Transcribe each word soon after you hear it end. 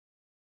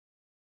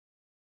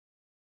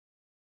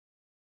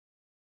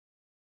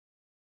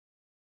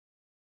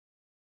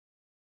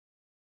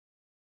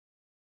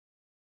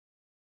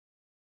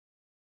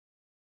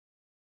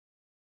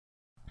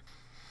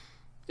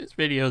This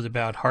video is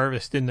about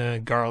harvesting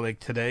the garlic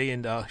today,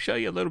 and I'll show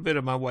you a little bit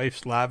of my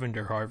wife's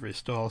lavender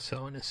harvest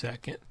also in a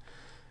second.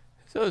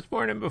 So this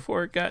morning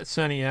before it got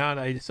sunny out,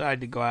 I decided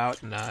to go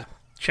out and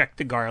check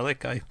the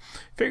garlic. I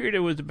figured it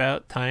was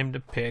about time to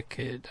pick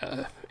it.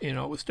 It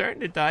was starting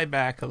to die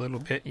back a little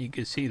bit. You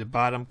can see the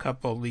bottom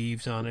couple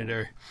leaves on it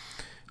are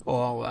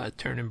all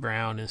turning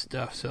brown and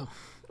stuff. So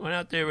I went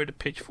out there with a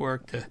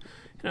pitchfork to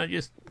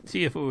just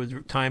see if it was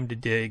time to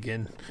dig,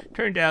 and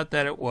turned out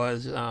that it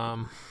was.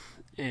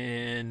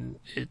 And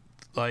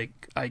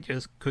I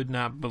just could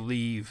not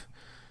believe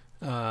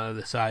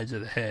the size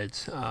of the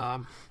heads.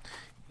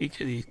 Each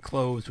of these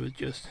cloves was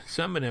just,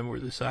 some of them were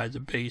the size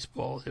of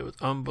baseballs. It was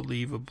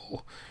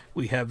unbelievable.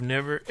 We have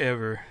never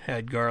ever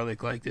had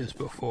garlic like this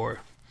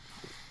before.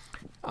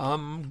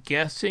 I'm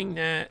guessing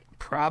that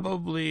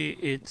probably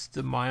it's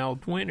the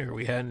mild winter.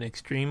 We had an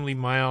extremely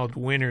mild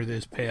winter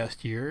this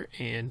past year,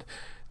 and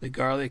the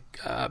garlic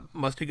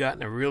must have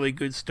gotten a really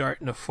good start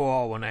in the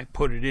fall when I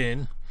put it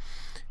in.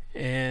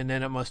 And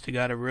then it must have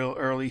got a real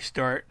early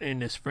start in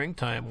the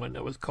springtime when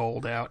it was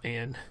cold out,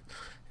 and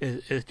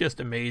it's just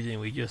amazing.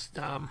 We just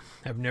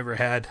have never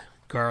had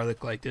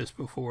garlic like this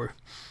before.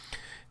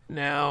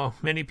 Now,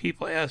 many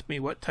people ask me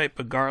what type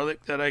of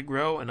garlic that I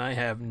grow, and I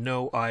have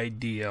no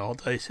idea. All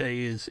I say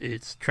is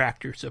it's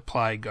Tractor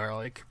Supply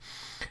garlic.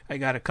 I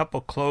got a couple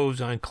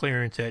cloves on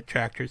clearance at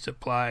Tractor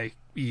Supply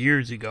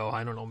years ago.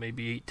 I don't know,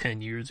 maybe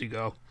 8-10 years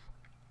ago.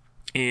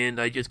 And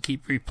I just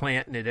keep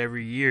replanting it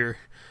every year,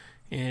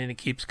 and it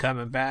keeps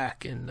coming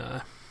back. And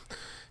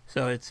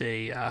so it's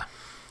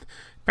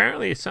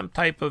apparently it's some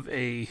type of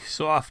a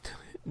soft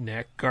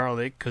neck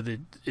garlic, because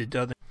it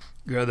doesn't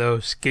grow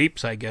those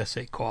scapes, I guess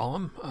they call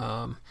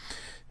them.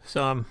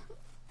 So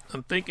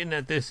I'm thinking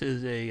that this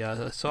is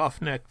a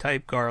soft neck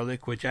type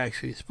garlic, which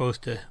actually is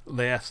supposed to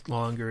last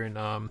longer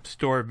and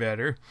store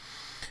better.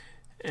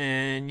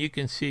 And you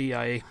can see,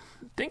 I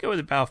think it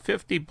was about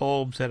 50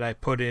 bulbs that I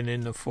put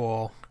in the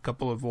fall, a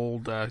couple of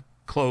old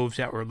cloves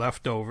that were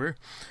left over.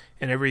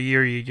 And every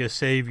year you just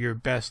save your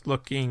best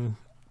looking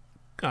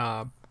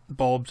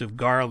bulbs of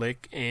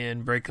garlic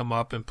and break them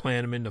up and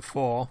plant them in the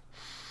fall,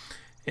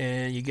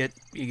 and you get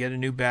a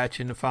new batch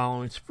in the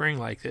following spring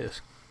like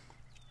this.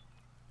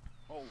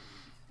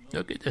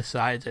 Look at the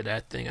size of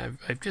that thing.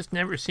 I've just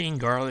never seen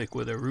garlic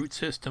with a root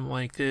system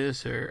like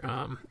this, or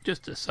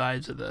just the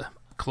size of the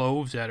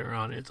cloves that are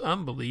on it. It's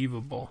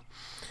unbelievable.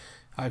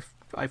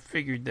 I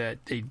figured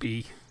that they'd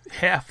be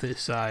half this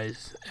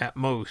size at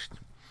most.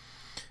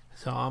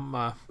 So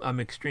I'm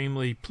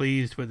extremely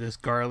pleased with this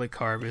garlic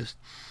harvest.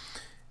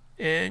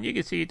 And you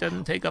can see it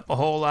doesn't take up a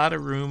whole lot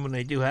of room, and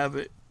they do have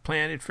it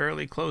planted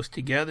fairly close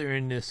together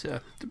in this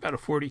it's about a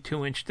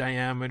 42-inch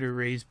diameter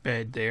raised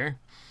bed there,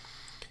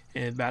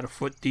 and about a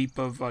foot deep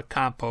of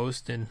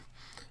compost. And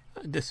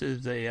this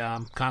is a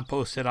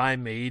compost that I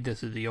made.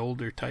 This is the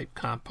older type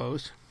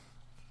compost,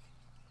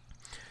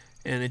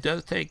 and it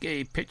does take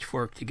a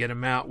pitchfork to get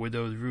them out with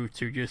those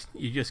roots. You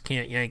just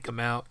can't yank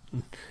them out.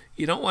 And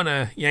you don't want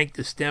to yank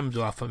the stems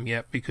off them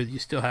yet, because you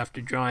still have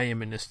to dry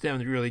them, and the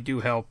stems really do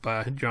help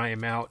dry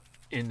them out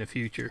in the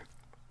future.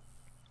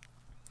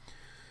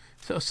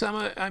 So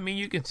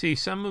you can see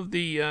some of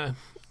the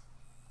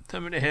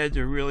heads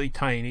are really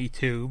tiny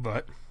too,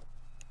 but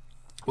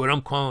what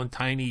I'm calling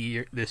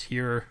tiny this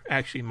year are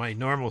actually my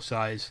normal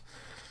size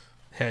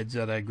heads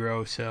that I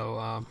grow.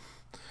 So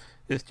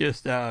this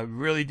just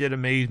really did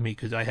amaze me,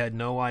 because I had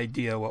no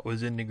idea what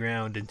was in the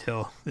ground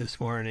until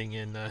this morning,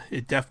 and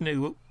it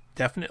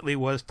definitely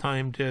was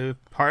time to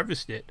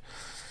harvest it.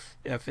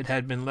 If it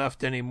had been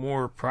left any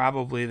more,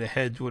 probably the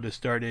heads would have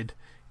started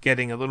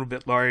getting a little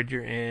bit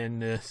larger,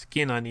 and the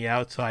skin on the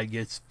outside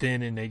gets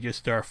thin, and they just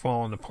start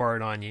falling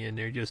apart on you, and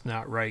they're just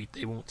not right.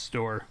 They won't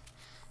store.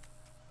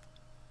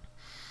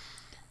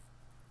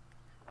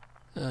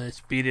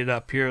 Speed it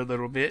up here a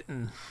little bit,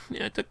 and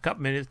it took a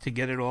couple minutes to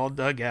get it all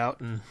dug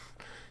out, and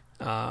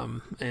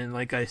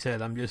like I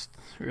said, I'm just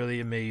really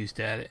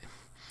amazed at it.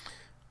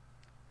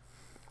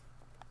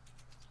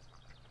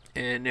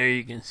 And there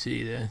you can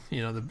see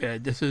the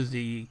bed. This is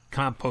the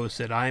compost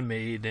that I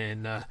made,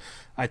 and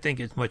I think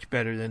it's much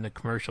better than the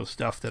commercial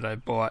stuff that I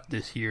bought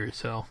this year.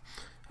 So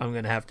I'm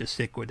gonna have to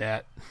stick with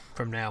that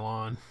from now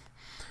on.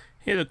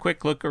 Here's a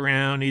quick look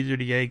around. These are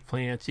the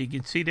eggplants. You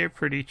can see they're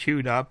pretty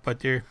chewed up,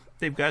 but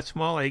they've got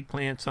small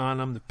eggplants on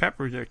them. The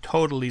peppers are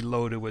totally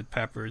loaded with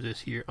peppers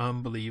this year.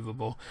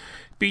 Unbelievable.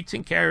 Beets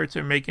and carrots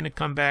are making a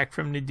comeback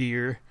from the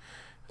deer.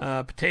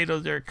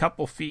 Potatoes are a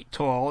couple feet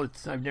tall.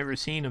 I've never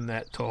seen them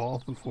that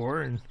tall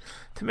before. And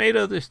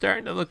tomatoes are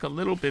starting to look a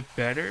little bit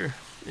better.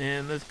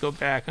 And let's go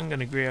back. I'm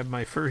going to grab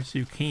my first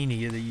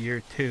zucchini of the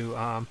year too.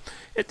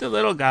 It's a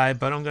little guy,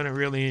 but I'm going to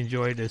really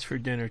enjoy this for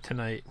dinner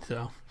tonight.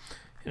 So,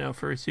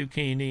 first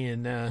zucchini,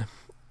 and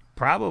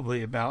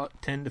probably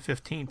about 10 to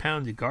 15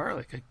 pounds of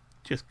garlic. I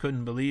just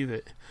couldn't believe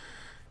it.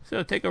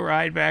 So take a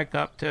ride back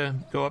up to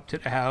go up to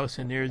the house,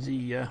 and there's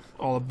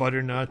all the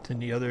butternuts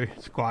and the other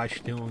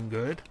squash doing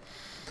good.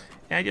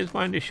 And I just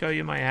wanted to show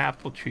you my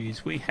apple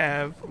trees. We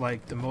have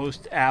like the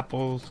most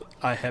apples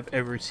I have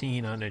ever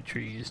seen on the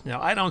trees.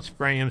 Now I don't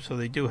spray them, so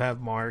they do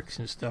have marks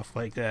and stuff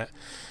like that.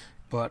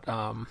 But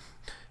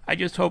I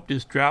just hope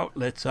this drought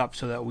lets up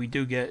so that we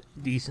do get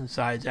decent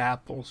sized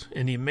apples.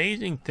 And the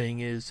amazing thing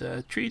is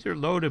trees are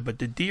loaded, but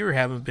the deer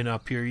haven't been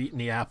up here eating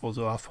the apples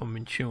off them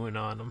and chewing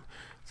on them.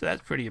 So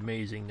that's pretty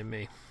amazing to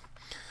me.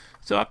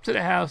 So up to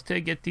the house to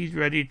get these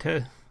ready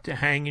to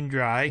hang and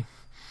dry.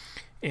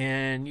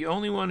 And you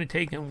only want to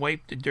take and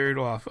wipe the dirt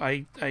off.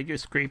 I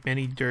just scrape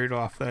any dirt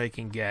off that I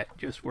can get.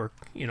 Just work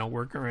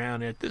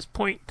around. At this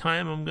point in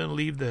time, I'm going to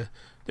leave the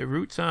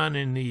roots on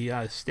and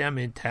the stem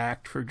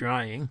intact for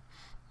drying.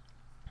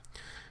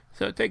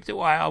 So it takes a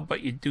while,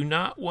 but you do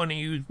not want to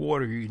use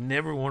water. You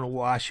never want to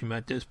wash them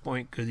at this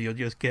point because you'll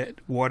just get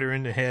water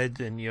in the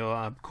heads and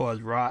you'll cause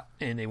rot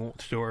and they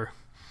won't store.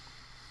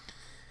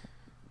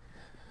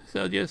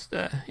 So just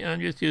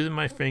I'm just using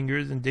my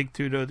fingers and dig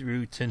through those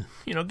roots and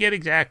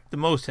get the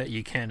most that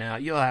you can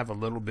out. You'll have a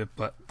little bit,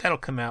 but that'll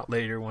come out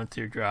later once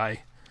they're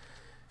dry.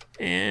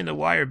 And a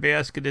wire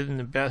basket isn't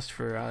the best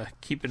for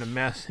keeping a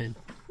mess and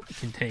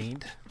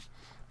contained.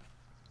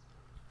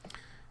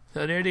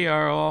 So there they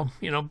are, all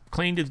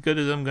cleaned as good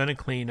as I'm going to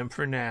clean them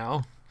for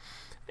now.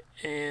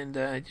 And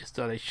I just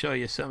thought I'd show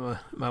you some of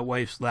my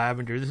wife's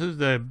lavender. This is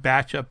the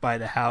batch up by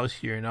the house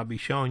here, and I'll be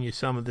showing you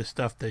some of the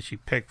stuff that she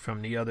picked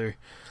from the other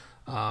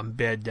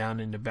bed down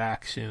in the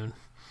back soon.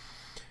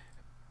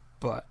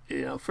 But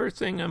first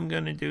thing I'm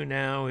going to do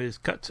now is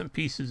cut some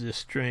pieces of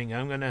string.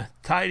 I'm going to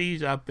tie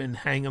these up and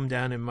hang them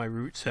down in my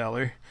root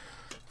cellar.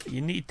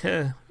 You need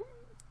to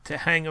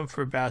hang them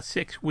for about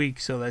 6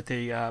 weeks so that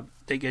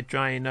they get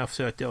dry enough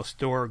so that they'll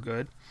store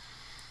good.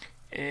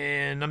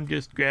 And I'm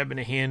just grabbing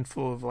a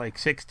handful of like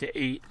 6 to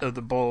 8 of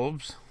the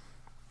bulbs,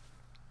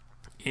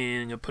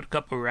 and I'll put a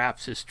couple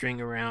wraps of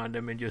string around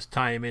them and just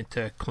tie them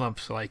into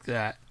clumps like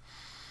that.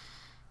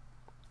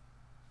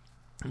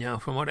 Now,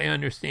 from what I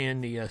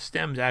understand, the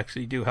stems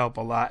actually do help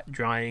a lot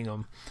drying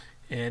them,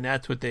 and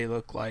that's what they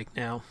look like.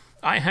 Now,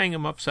 I hang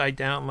them upside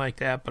down like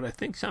that, but I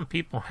think some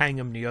people hang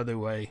them the other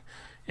way,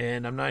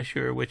 and I'm not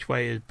sure which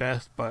way is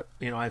best, but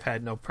I've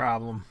had no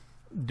problem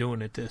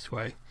doing it this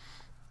way.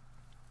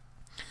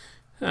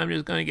 So I'm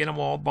just going to get them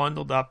all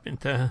bundled up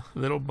into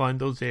little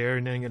bundles there,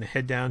 and then I'm going to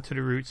head down to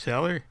the root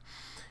cellar.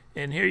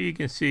 And here you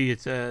can see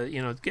it's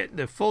it's getting,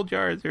 the full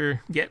jars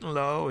are getting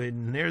low,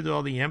 and there's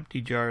all the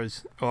empty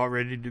jars all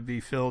ready to be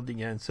filled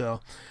again. So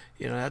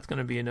that's going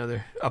to be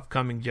another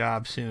upcoming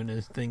job soon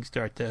as things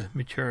start to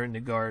mature in the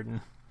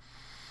garden.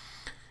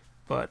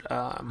 But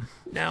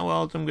now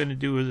all I'm going to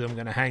do is I'm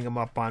going to hang them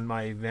up on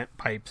my vent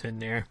pipes in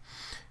there.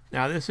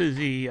 Now this is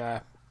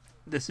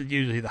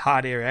usually the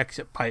hot air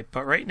exit pipe,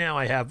 but right now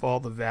I have all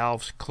the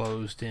valves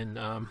closed and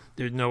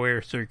there's no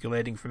air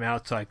circulating from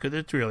outside because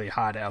it's really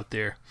hot out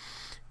there.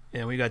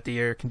 And we got the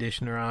air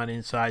conditioner on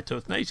inside, so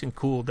it's nice and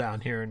cool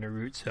down here in the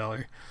root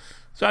cellar.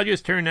 So I'll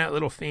just turn that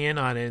little fan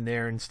on in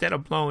there. Instead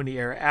of blowing the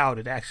air out,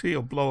 it actually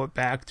will blow it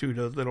back through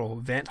those little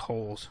vent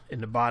holes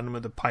in the bottom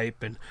of the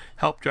pipe and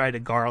help dry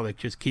the garlic.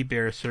 Just keep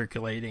air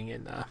circulating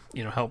and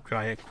help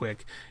dry it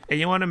quick. And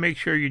you want to make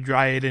sure you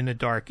dry it in a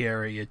dark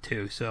area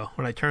too. So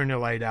when I turn the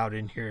light out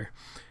in here,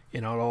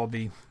 it'll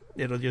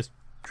just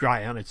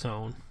dry on its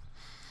own.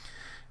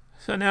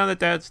 So now that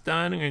that's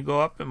done, I'm going to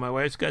go up, and my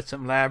wife's got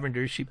some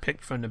lavender she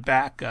picked from the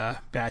back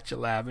batch of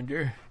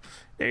lavender.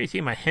 There you see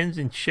my hens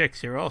and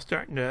chicks. They're all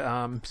starting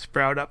to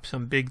sprout up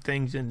some big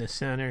things in the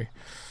center.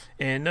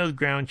 And those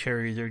ground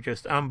cherries are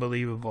just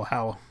unbelievable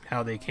how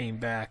they came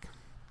back.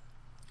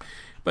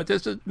 But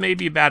this is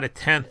maybe about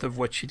 1/10 of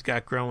what she's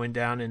got growing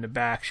down in the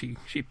back. She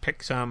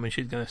picked some, and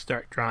she's going to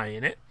start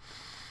drying it.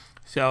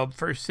 So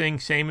first thing,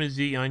 same as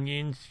the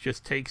onions,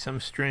 just take some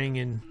string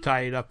and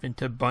tie it up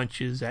into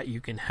bunches that you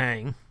can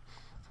hang.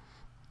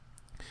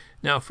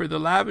 Now for the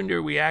lavender,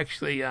 we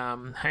actually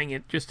hang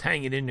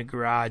it in the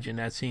garage, and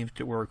that seems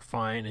to work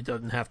fine. It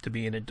doesn't have to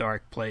be in a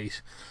dark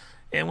place.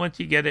 And once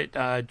you get it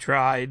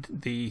dried,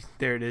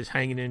 there it is,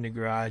 hanging in the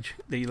garage.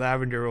 The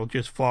lavender will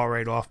just fall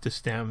right off the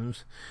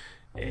stems,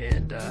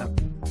 and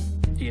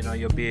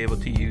you'll be able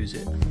to use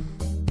it.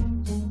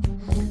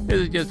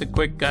 This is just a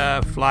quick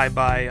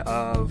flyby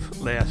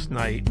of last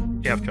night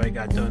after I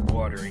got done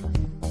watering.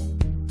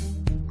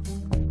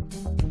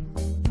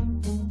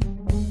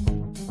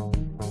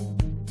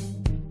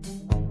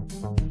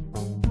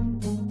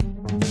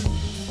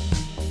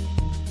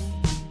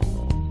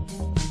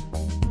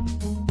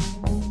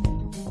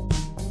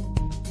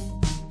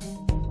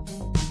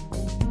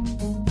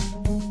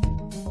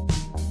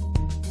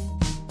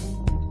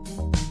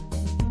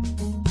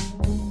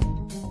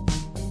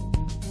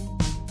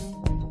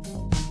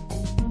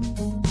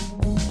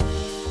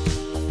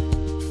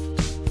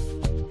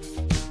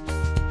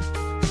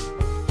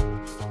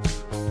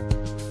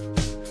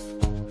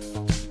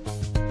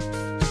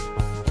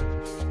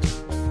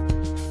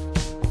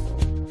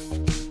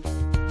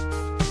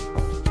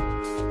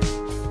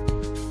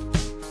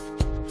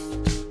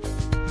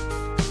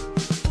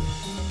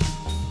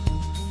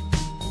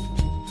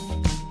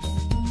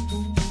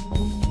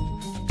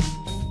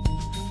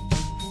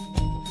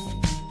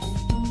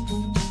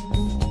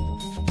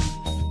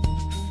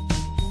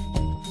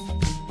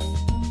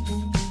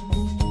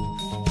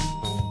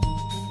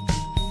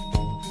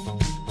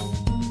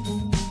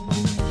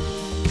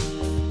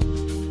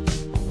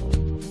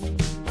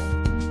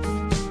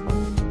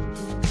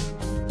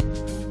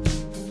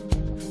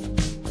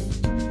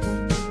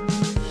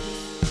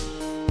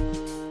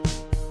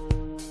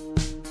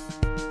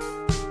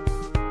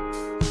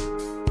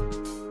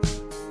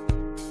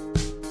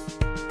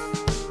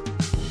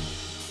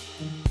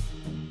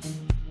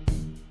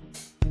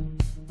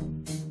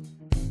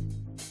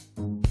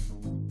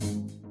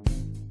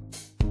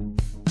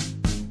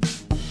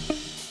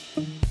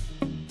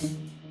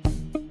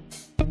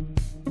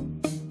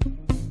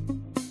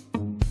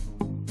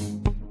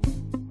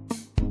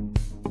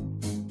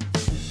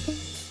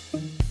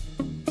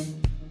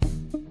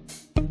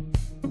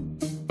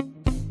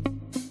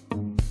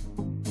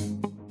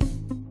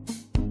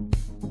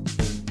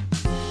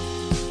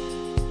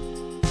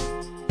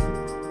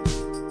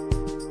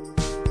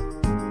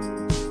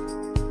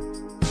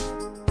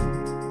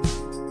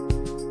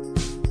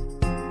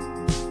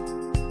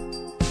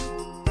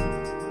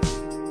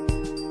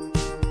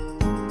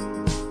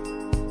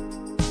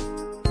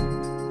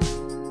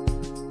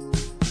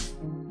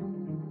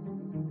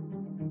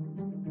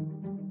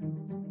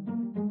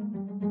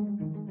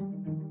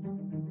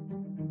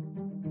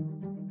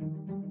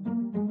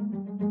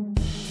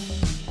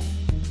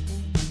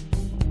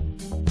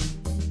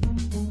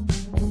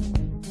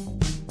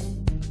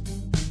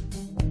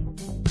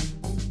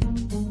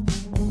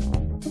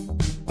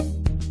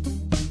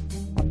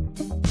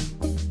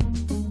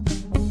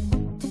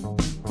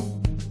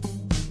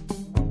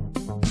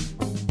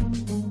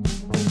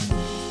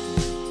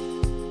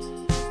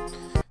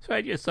 So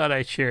I just thought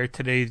I'd share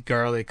today's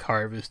garlic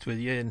harvest with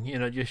you,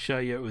 and just show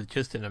you it was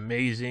just an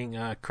amazing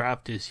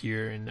crop this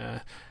year, and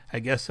I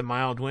guess the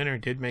mild winter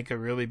did make a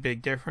really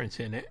big difference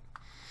in it.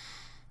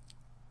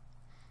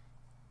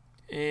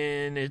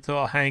 And it's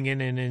all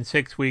hanging, and in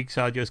 6 weeks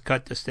I'll just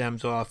cut the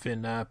stems off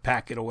and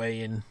pack it away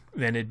in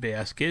vented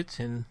baskets.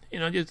 And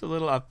just a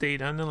little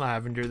update on the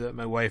lavender that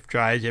my wife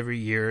dries every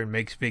year and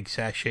makes big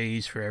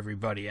sachets for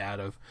everybody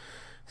out of.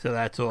 So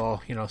that's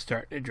all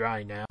starting to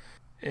dry now.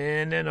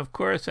 And then of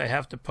course I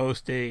have to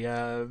post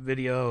a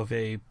video of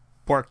a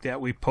pork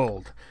that we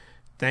pulled.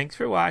 Thanks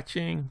for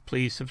watching.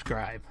 Please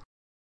subscribe.